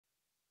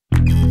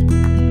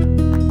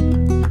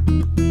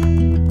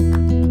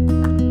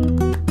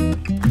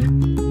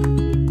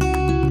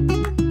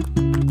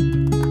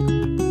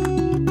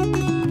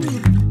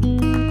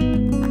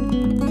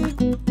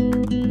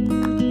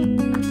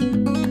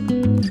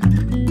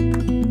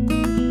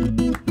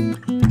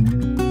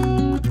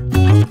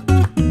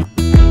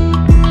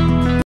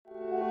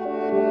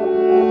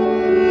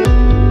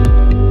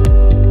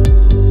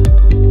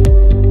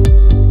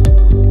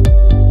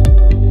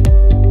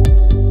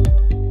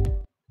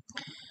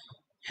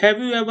Have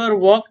you ever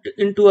walked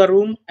into a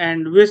room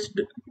and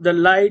wished the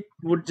light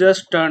would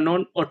just turn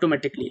on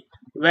automatically?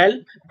 Well,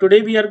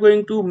 today we are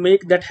going to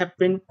make that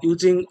happen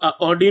using a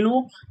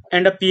Arduino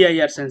and a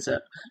PIR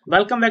sensor.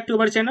 Welcome back to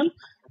our channel.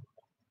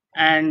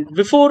 And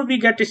before we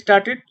get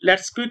started,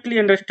 let's quickly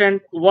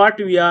understand what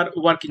we are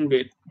working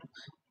with.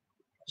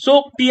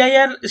 So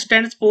PIR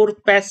stands for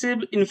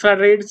Passive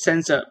Infrared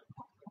Sensor.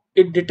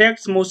 It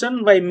detects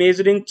motion by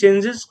measuring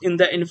changes in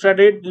the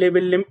infrared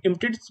level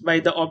emitted by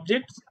the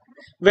objects.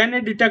 When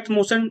it detects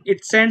motion,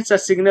 it sends a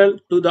signal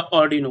to the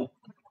Arduino.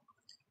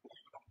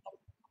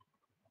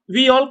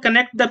 We all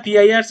connect the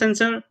PIR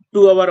sensor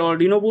to our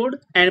Arduino board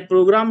and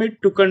program it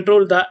to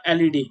control the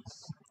LED.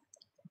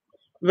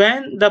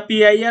 When the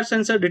PIR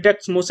sensor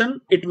detects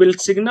motion, it will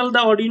signal the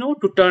Arduino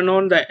to turn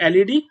on the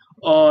LED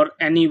or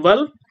any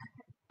bulb,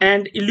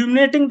 and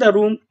illuminating the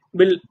room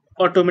will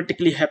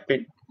automatically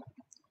happen.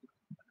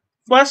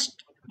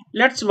 First,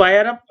 let's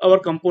wire up our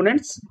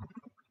components.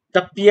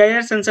 The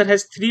PIR sensor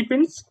has 3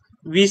 pins: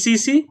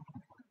 VCC,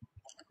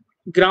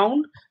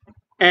 ground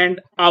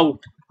and out,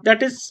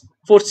 that is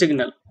for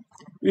signal.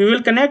 We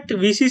will connect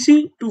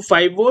VCC to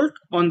 5 volt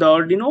on the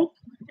Arduino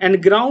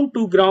and ground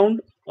to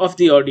ground of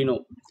the Arduino,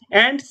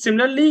 and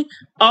similarly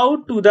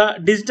out to the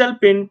digital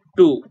pin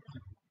 2.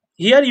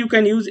 Here you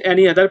can use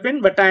any other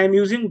pin, but I am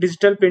using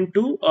digital pin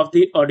 2 of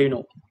the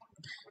Arduino.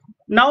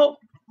 Now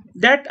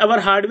that our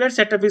hardware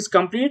setup is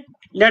complete,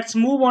 let's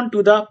move on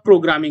to the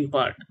programming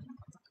part.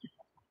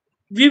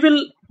 We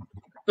will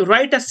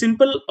write a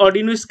simple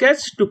Arduino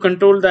sketch to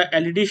control the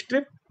LED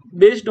strip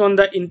based on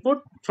the input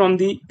from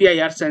the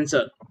PIR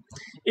sensor.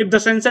 If the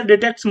sensor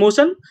detects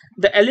motion,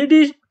 the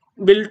LED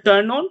will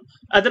turn on,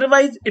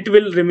 otherwise it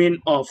will remain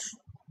off.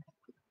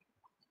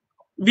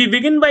 We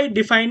begin by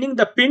defining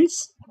the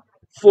pins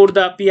for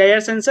the PIR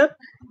sensor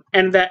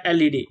and the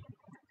LED.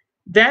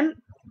 Then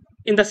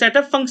in the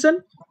setup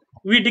function,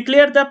 we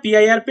declare the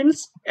PIR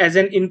pins as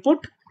an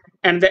input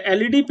and the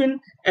LED pin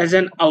as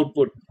an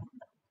output.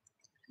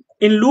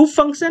 In loop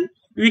function,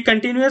 we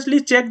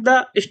continuously check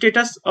the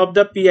status of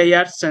the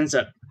PIR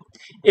sensor.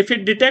 If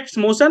it detects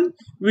motion,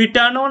 we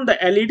turn on the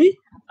LED,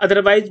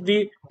 otherwise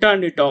we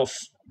turn it off.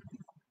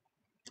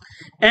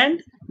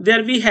 And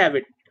there we have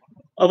it.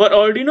 Our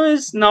Arduino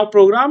is now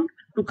programmed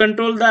to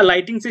control the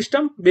lighting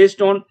system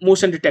based on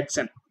motion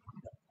detection.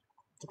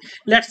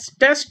 Let's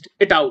test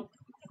it out.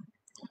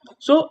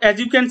 So as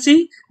you can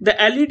see, the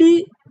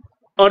LED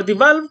or the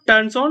bulb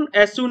turns on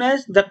as soon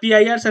as the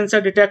PIR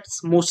sensor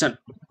detects motion.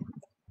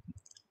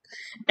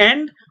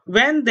 And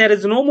when there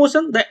is no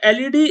motion, the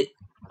LED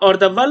or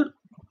the bulb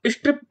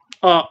strip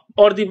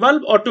or the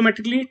bulb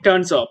automatically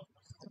turns off.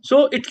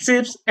 So it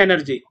saves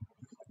energy.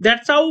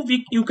 That's how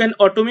you can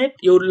automate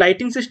your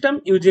lighting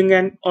system using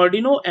an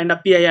Arduino and a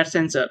PIR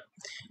sensor.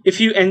 If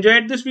you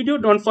enjoyed this video,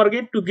 don't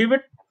forget to give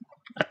it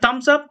a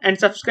thumbs up and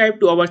subscribe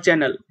to our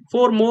channel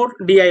for more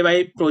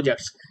DIY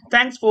projects.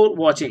 Thanks for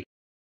watching.